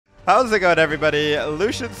How's it going, everybody?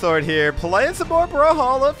 Lucian Sword here, playing some more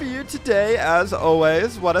Brawlhalla for you today, as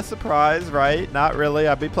always. What a surprise, right? Not really.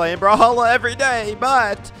 I'll be playing Brawlhalla every day,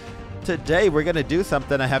 but today we're going to do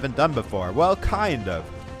something I haven't done before. Well, kind of.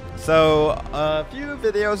 So, a few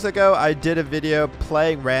videos ago, I did a video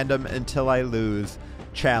playing random until I lose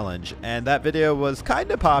challenge, and that video was kind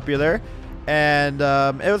of popular, and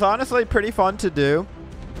it was honestly pretty fun to do.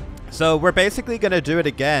 So, we're basically going to do it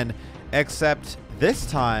again, except this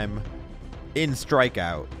time in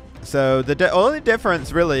Strikeout. So the only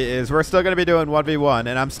difference really is we're still going to be doing 1v1,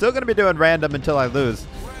 and I'm still going to be doing random until I lose,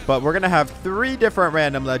 but we're going to have 3 different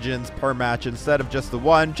random legends per match instead of just the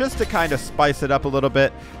one, just to kind of spice it up a little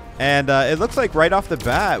bit. And it looks like right off the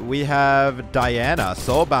bat we have Diana,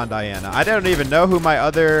 Soulbound Diana. I don't even know who my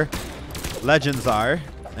other legends are,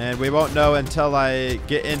 and we won't know until I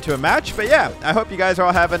get into a match. But yeah, I hope you guys are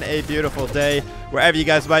all having a beautiful day wherever you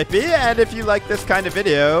guys might be. And if you like this kind of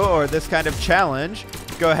video or this kind of challenge,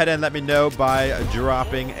 go ahead and let me know by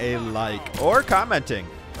dropping a like or commenting.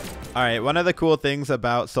 All right, one of the cool things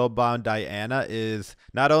about Soulbound Diana is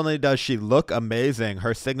not only does she look amazing,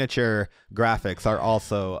 her signature graphics are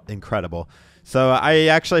also incredible. So I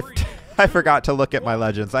actually I forgot to look at my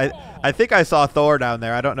legends. I think I saw Thor down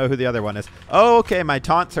there. I don't know who the other one is. Oh, okay, my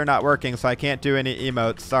taunts are not working, so I can't do any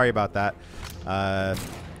emotes. Sorry about that.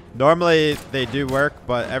 Normally they do work,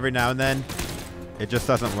 but every now and then it just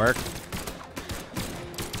doesn't work.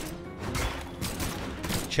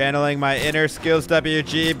 Channeling my inner Skills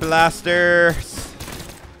WG blasters.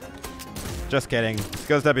 Just kidding.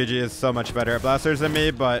 Skills WG is so much better at blasters than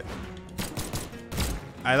me, but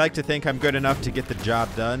I like to think I'm good enough to get the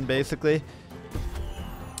job done, basically.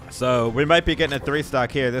 So we might be getting a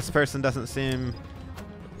 3-stock here. This person doesn't seem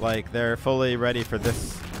like they're fully ready for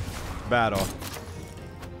this battle.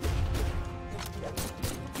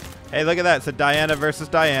 Hey, look at that. It's a Diana versus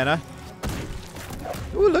Diana.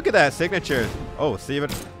 Ooh, look at that signature. Oh, see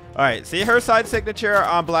what? All right, see her side signature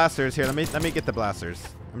on blasters here. Let me get the blasters.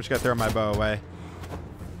 I'm just gonna throw my bow away.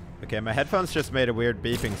 Okay, my headphones just made a weird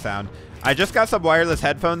beeping sound. I just got some wireless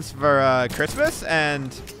headphones for Christmas,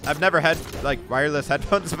 and I've never had like wireless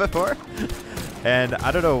headphones before. And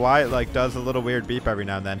I don't know why it like does a little weird beep every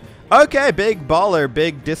now and then. Okay, big baller,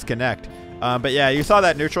 big disconnect. But yeah, you saw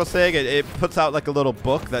that neutral sig. It puts out like a little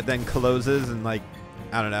book that then closes, and like,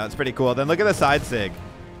 I don't know, it's pretty cool. Then look at the side sig.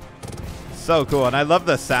 So cool, and I love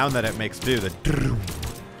the sound that it makes too. The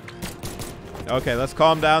okay, let's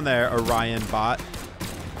calm down there, Orion bot.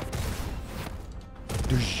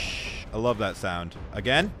 I love that sound.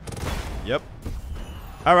 Again? Yep.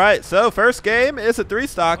 All right, so first game is a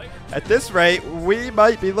 3-stock. At this rate, we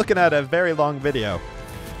might be looking at a very long video,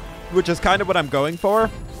 which is kind of what I'm going for.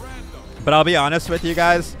 But I'll be honest with you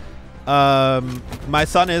guys. My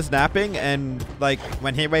son is napping, and like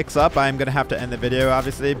when he wakes up, I'm gonna have to end the video,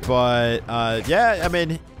 obviously. But yeah, I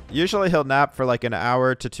mean, usually he'll nap for like an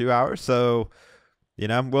hour to 2 hours. So, you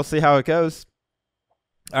know, we'll see how it goes.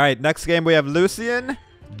 All right, next game we have Lucian,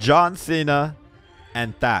 John Cena,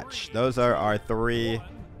 and Thatch. Those are our 3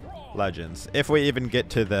 legends, if we even get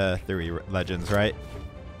to the 3 legends, right?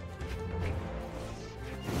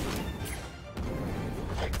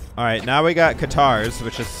 All right, now we got Katars,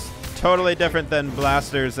 which is totally different than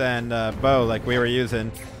blasters and bow like we were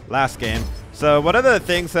using last game. So one of the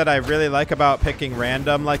things that I really like about picking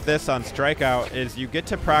random like this on Strikeout is you get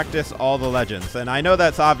to practice all the legends. And I know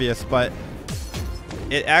that's obvious, but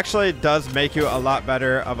it actually does make you a lot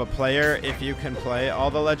better of a player if you can play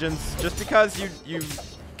all the legends, just because you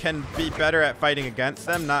can be better at fighting against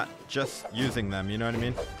them, not just using them, you know what I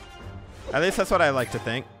mean? At least that's what I like to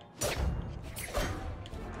think.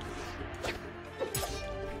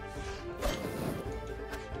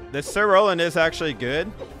 This Sir Roland is actually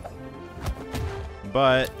good,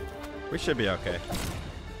 but we should be okay.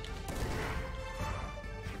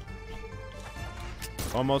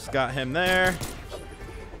 Almost got him there.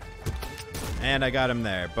 And I got him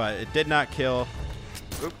there, but it did not kill.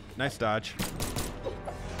 Oop, nice dodge.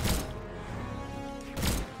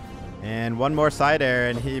 And one more side air,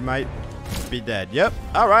 and he might be dead. Yep,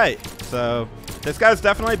 all right. So this guy's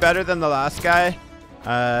definitely better than the last guy,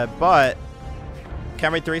 but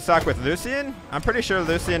can we 3-stock with Lucian? I'm pretty sure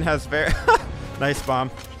Lucian has very nice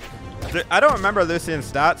bomb. I don't remember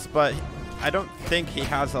Lucian's stats, but I don't think he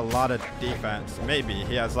has a lot of defense. Maybe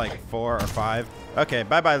he has like 4 or 5. Okay,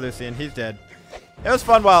 bye-bye Lucian. He's dead. It was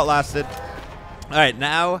fun while it lasted. All right,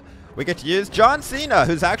 now we get to use John Cena,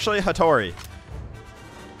 who's actually Hattori.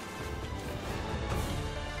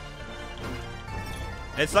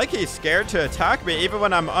 It's like he's scared to attack me even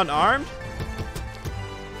when I'm unarmed.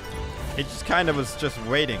 He just kind of was just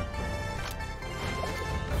waiting.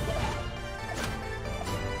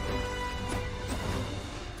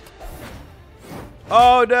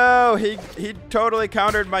 Oh no, he totally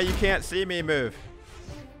countered my "you can't see me" move.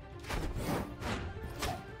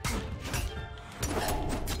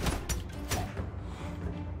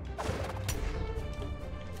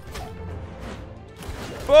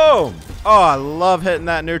 Boom! Oh, I love hitting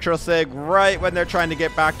that neutral sig right when they're trying to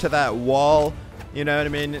get back to that wall. You know what I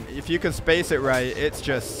mean? If you can space it right,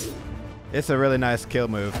 it's a really nice kill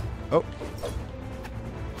move. Oh.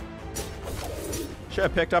 Should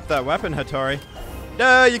have picked up that weapon, Hattori.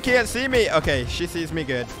 No, you can't see me. Okay, she sees me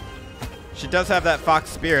good. She does have that fox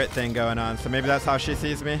spirit thing going on, so maybe that's how she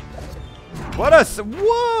sees me.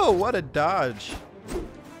 Whoa, what a dodge.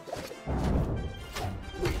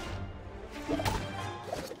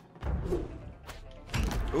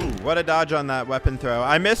 Ooh, what a dodge on that weapon throw.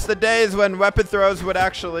 I miss the days when weapon throws would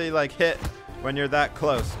actually like hit when you're that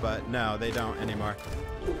close, but no, they don't anymore.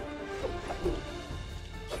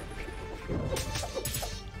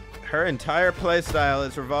 Her entire playstyle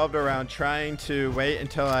is revolved around trying to wait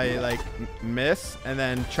until I like miss and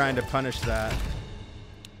then trying to punish that.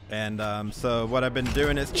 And so what I've been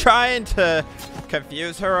doing is trying to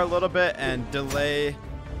confuse her a little bit and delay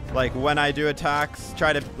like when I do attacks,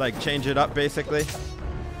 try to like change it up basically.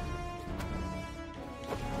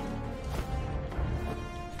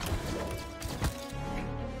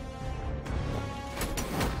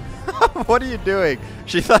 What are you doing?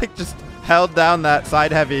 She's like just held down that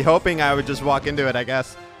side heavy, hoping I would just walk into it, I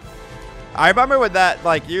guess. I remember when that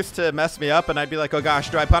like used to mess me up and I'd be like, oh gosh,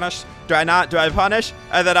 do I punish? Do I not? Do I punish?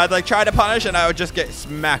 And then I'd like try to punish and I would just get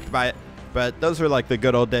smacked by it. But those were like the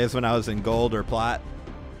good old days when I was in gold or plat.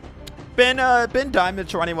 Been Diamond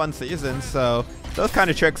 21 seasons, so those kind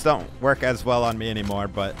of tricks don't work as well on me anymore.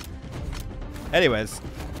 But anyways,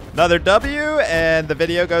 another W and the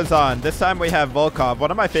video goes on. This time we have Volkov,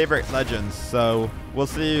 one of my favorite legends. So we'll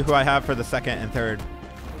see who I have for the second and third.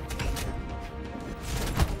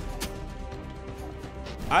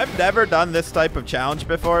 I've never done this type of challenge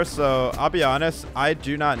before, so I'll be honest, I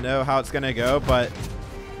do not know how it's gonna go, but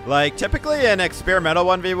like typically in experimental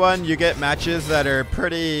 1v1, you get matches that are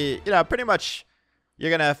pretty, you know, pretty much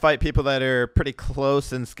you're gonna fight people that are pretty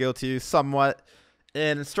close in skill to you somewhat.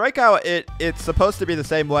 In Strikeout, it's supposed to be the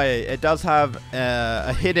same way. It does have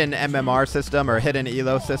a hidden MMR system or hidden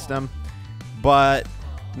elo system, but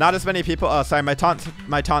not as many people. Oh, sorry, my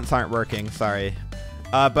taunts aren't working. Sorry,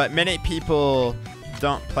 but many people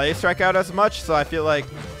don't play Strikeout as much, so I feel like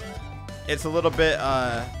it's a little bit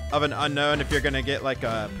of an unknown if you're gonna get like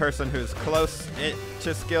a person who's close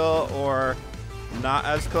to skill or not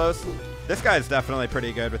as close. This guy's definitely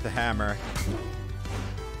pretty good with the hammer.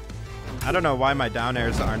 I don't know why my down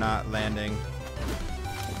airs are not landing.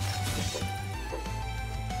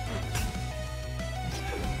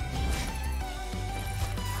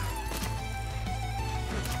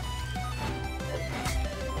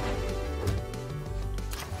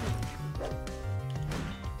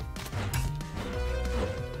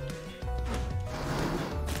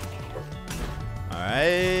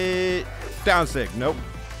 Alright. Down sig. Nope.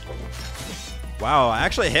 Wow, I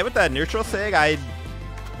actually hit with that neutral sig. I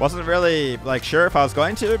wasn't really like sure if I was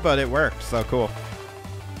going to, but it worked, so cool.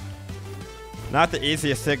 Not the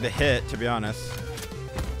easiest sig to hit, to be honest.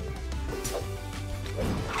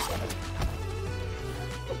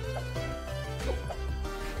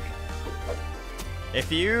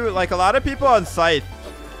 If you, like a lot of people on Scythe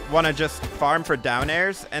want to just farm for down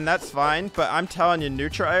airs, and that's fine, but I'm telling you,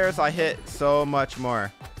 neutral airs, I hit so much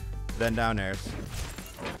more than down airs.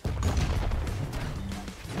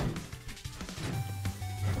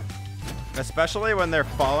 Especially when they're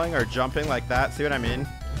falling or jumping like that. See what I mean?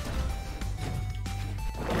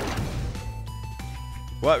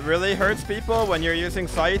 What really hurts people when you're using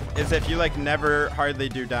Scythe is if you like never hardly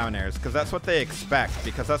do down airs, because that's what they expect,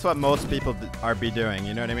 because that's what most people are be doing.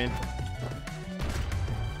 You know what I mean?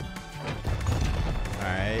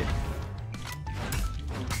 Alright.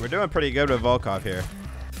 We're doing pretty good with Volkov here.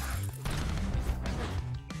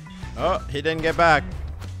 Oh, he didn't get back.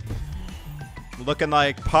 Looking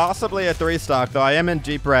like possibly a 3-stock, though I am in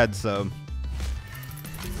deep red, so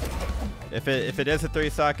if it is a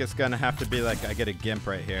 3-stock, it's gonna have to be like I get a gimp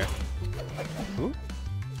right here. Ooh.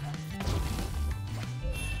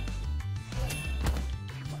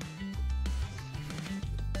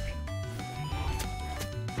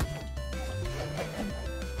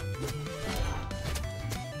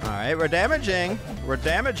 All right, we're damaging. We're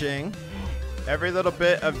damaging. Every little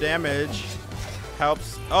bit of damage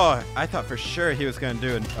helps. Oh, I thought for sure he was gonna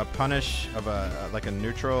do a punish of like a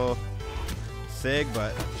neutral sig,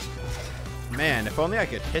 but man, if only I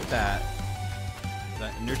could hit that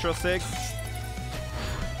neutral sig.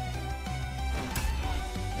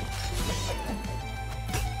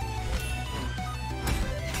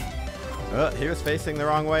 Oh, he was facing the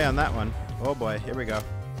wrong way on that one. Oh boy, here we go.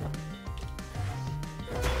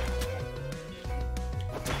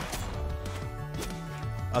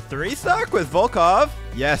 A 3-stock with Volkov?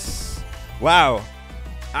 Yes. Wow.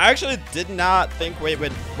 I actually did not think we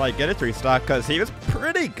would like get a 3-stock because he was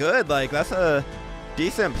pretty good. Like, that's a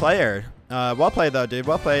decent player. Well played though, dude.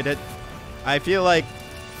 Well played. It. I feel like,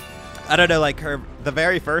 I don't know, like the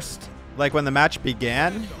very first, like when the match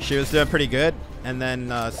began, she was doing pretty good, and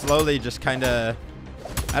then slowly just kind of,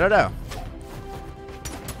 I don't know.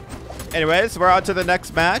 Anyways, we're on to the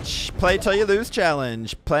next match. Play till you lose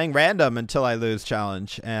challenge. Playing random until I lose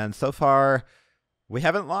challenge. And so far, we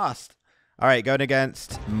haven't lost. All right, going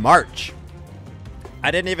against March.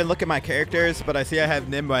 I didn't even look at my characters, but I see I have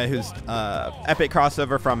Nimue, who's epic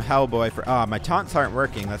crossover from Hellboy. Oh, my taunts aren't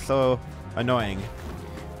working. That's so annoying.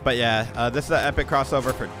 But yeah, this is an epic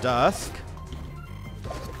crossover for Dusk.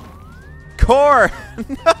 Core!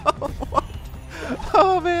 No! What?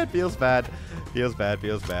 Oh man, feels bad. Feels bad,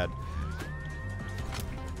 feels bad.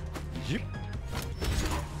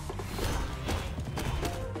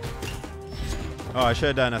 Oh, I should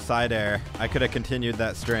have done a side air. I could have continued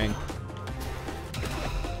that string.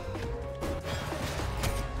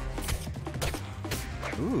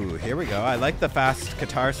 Ooh, here we go. I like the fast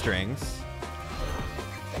guitar strings.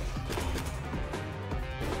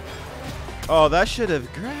 Oh, that should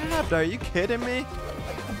have grabbed. Are you kidding me?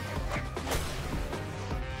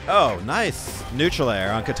 Oh, nice. Neutral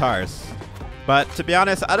air on guitars. But to be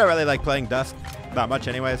honest, I don't really like playing Dusk that much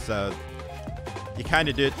anyway, so you kind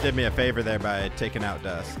of did me a favor there by taking out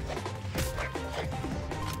Dusk.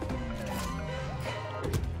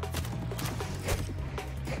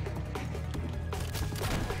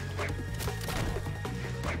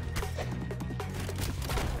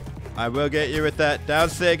 I will get you with that down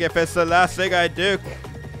sig if it's the last thing I do.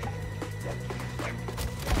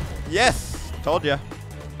 Yes! Told ya.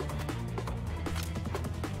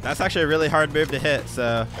 That's actually a really hard move to hit,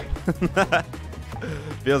 so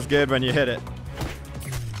feels good when you hit it.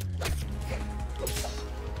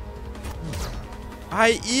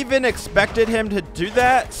 I even expected him to do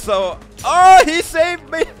that, so... Oh, he saved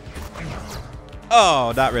me!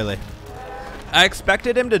 Oh, not really. I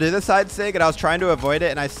expected him to do the side sig, and I was trying to avoid it,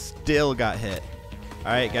 and I still got hit.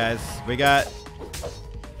 All right, guys. We got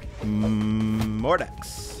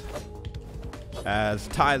Mordex as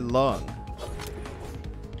Tai Lung.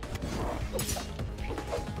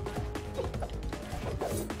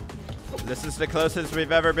 This is the closest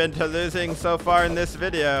we've ever been to losing so far in this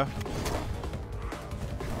video.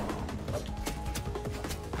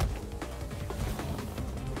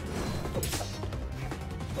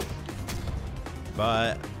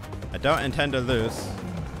 But I don't intend to lose.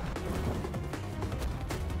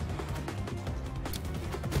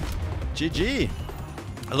 GG.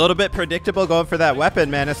 A little bit predictable going for that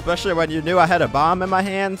weapon, man, especially when you knew I had a bomb in my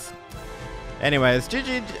hands. Anyways,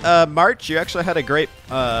 GG, March, you actually had a great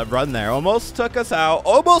run there. Almost took us out,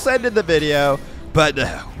 almost ended the video, but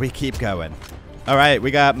we keep going. All right,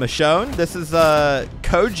 we got Michonne. This is a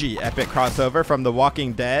Koji epic crossover from The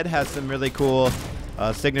Walking Dead. Has some really cool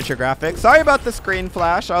signature graphics. Sorry about the screen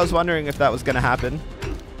flash. I was wondering if that was going to happen.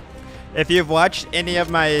 If you've watched any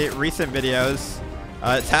of my recent videos,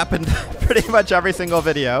 it's happened pretty much every single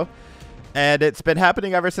video. And it's been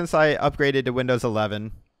happening ever since I upgraded to Windows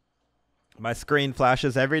 11. My screen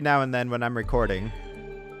flashes every now and then when I'm recording.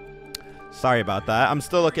 Sorry about that. I'm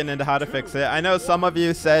still looking into how to fix it. I know some of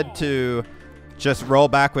you said to just roll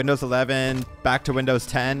back Windows 11 back to Windows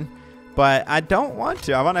 10. But I don't want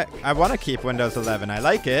to. I want to keep Windows 11. I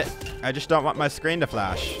like it. I just don't want my screen to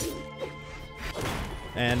flash.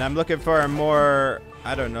 And I'm looking for a more,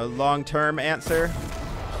 I don't know, long-term answer.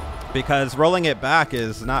 Because rolling it back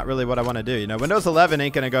is not really what I want to do. You know, Windows 11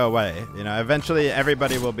 ain't going to go away. You know, eventually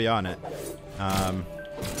everybody will be on it.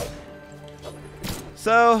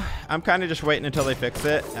 So I'm kind of just waiting until they fix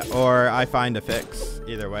it. Or I find a fix.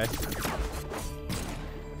 Either way.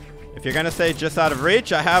 If you're going to say just out of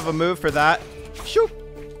reach, I have a move for that. Shoot.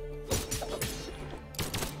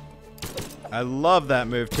 I love that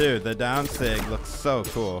move too. The down sig looks so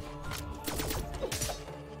cool.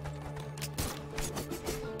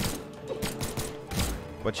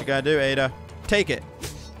 What you got to do, Ada? Take it.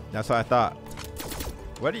 That's what I thought.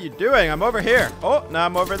 What are you doing? I'm over here. Oh, no,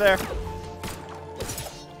 I'm over there.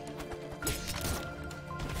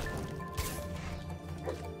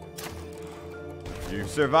 You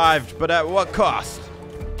survived, but at what cost?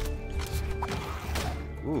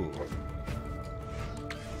 Ooh.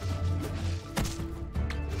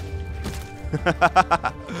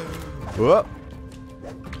 Whoop.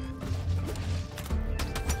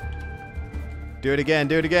 Do it again,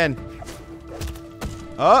 do it again.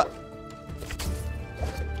 Oh.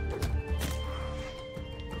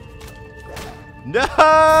 No,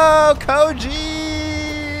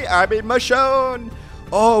 Koji! I mean, Michonne!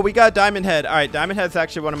 Oh, we got Diamond Head. All right, Diamond Head's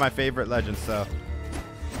actually one of my favorite legends, so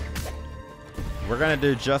we're gonna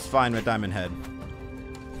do just fine with Diamond Head.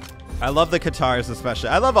 I love the Katars especially.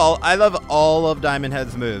 I love all of Diamond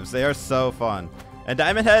Head's moves. They are so fun. And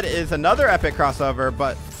Diamond Head is another epic crossover,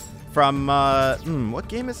 but from what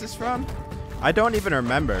game is this from? I don't even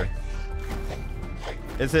remember.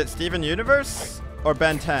 Is it Steven Universe or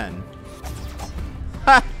Ben 10?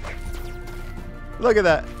 Ha! Look at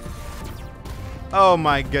that. Oh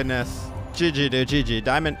my goodness. GG, dude. GG.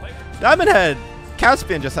 Diamond Head.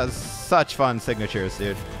 Caspian just has such fun signatures,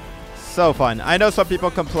 dude. So fun. I know some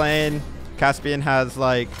people complain Caspian has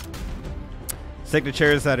like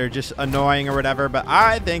signatures that are just annoying or whatever, but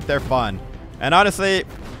I think they're fun. And honestly,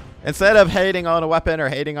 instead of hating on a weapon or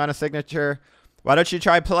hating on a signature, why don't you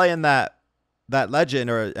try playing that legend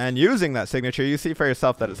and using that signature? You see for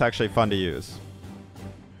yourself that it's actually fun to use.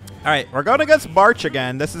 All right, we're going against March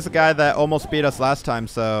again. This is a guy that almost beat us last time,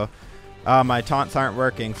 so my taunts aren't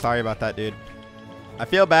working. Sorry about that, dude. I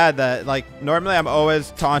feel bad that, like, normally I'm always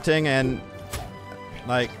taunting and,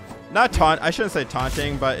 like, not taunt. I shouldn't say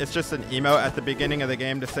taunting, but it's just an emote at the beginning of the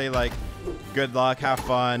game to say, like, good luck, have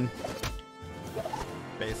fun,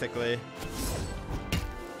 basically.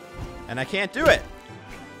 And I can't do it.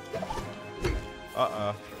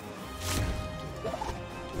 Uh-oh.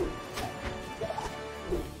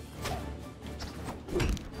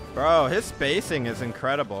 Bro, his spacing is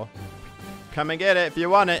incredible. Come and get it if you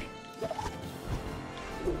want it.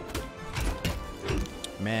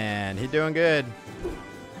 Man, he doing good.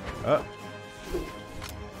 Oh.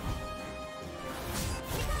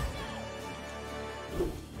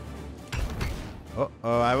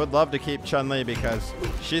 Uh-oh, I would love to keep Chun-Li because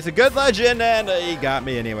she's a good legend and he got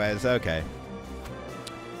me anyways. Okay.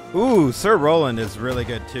 Ooh, Sir Roland is really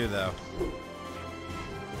good too, though.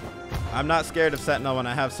 I'm not scared of Sentinel when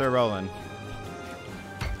I have Sir Roland.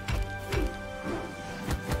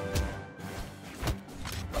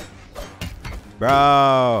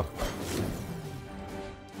 Bro.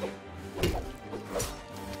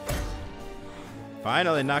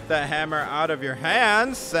 Finally knock that hammer out of your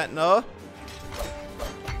hands, Sentinel.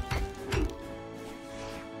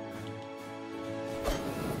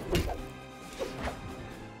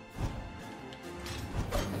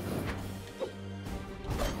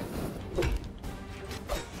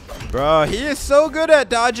 Bro, he is so good at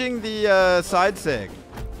dodging the side sig.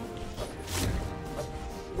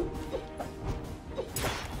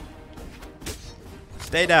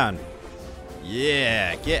 Stay down.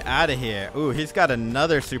 Yeah, get out of here. Ooh, he's got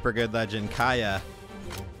another super good legend, Kaya.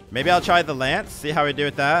 Maybe I'll try the Lance, see how we do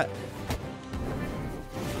with that.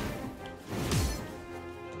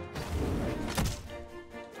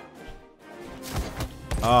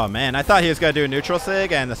 Oh, man, I thought he was going to do a neutral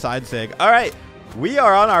sig and the side sig. All right, we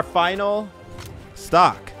are on our final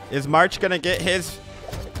stock. Is March going to get his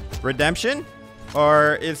redemption?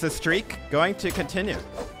 Or is the streak going to continue?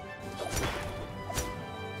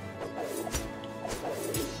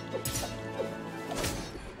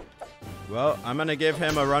 Well, I'm going to give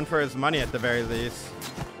him a run for his money at the very least.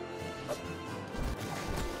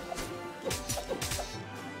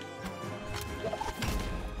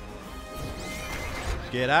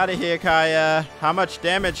 Get out of here, Kaya. How much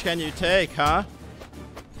damage can you take, huh?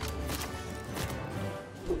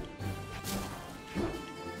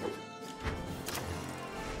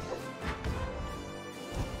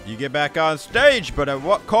 You get back on stage, but at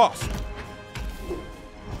what cost?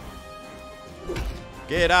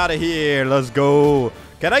 Get out of here. Let's go.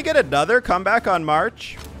 Can I get another comeback on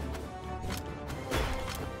March?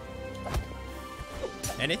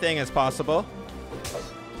 Anything is possible.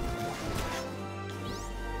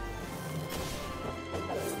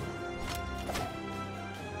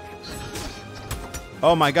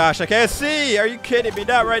 Oh my gosh, I can't see. Are you kidding me?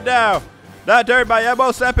 Not right now. Not during my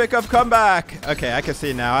most epic of comeback. Okay, I can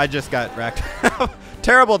see now. I just got wrecked.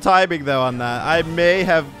 Terrible timing though on that. I may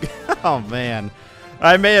have, oh man.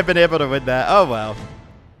 I may have been able to win that. Oh, well.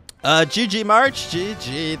 GG March.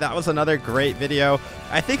 GG. That was another great video.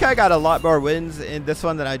 I think I got a lot more wins in this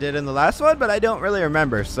one than I did in the last one, but I don't really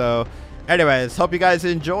remember. So, anyways, hope you guys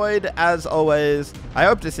enjoyed. As always, I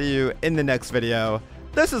hope to see you in the next video.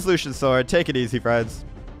 This is Lucian Sword. Take it easy, friends.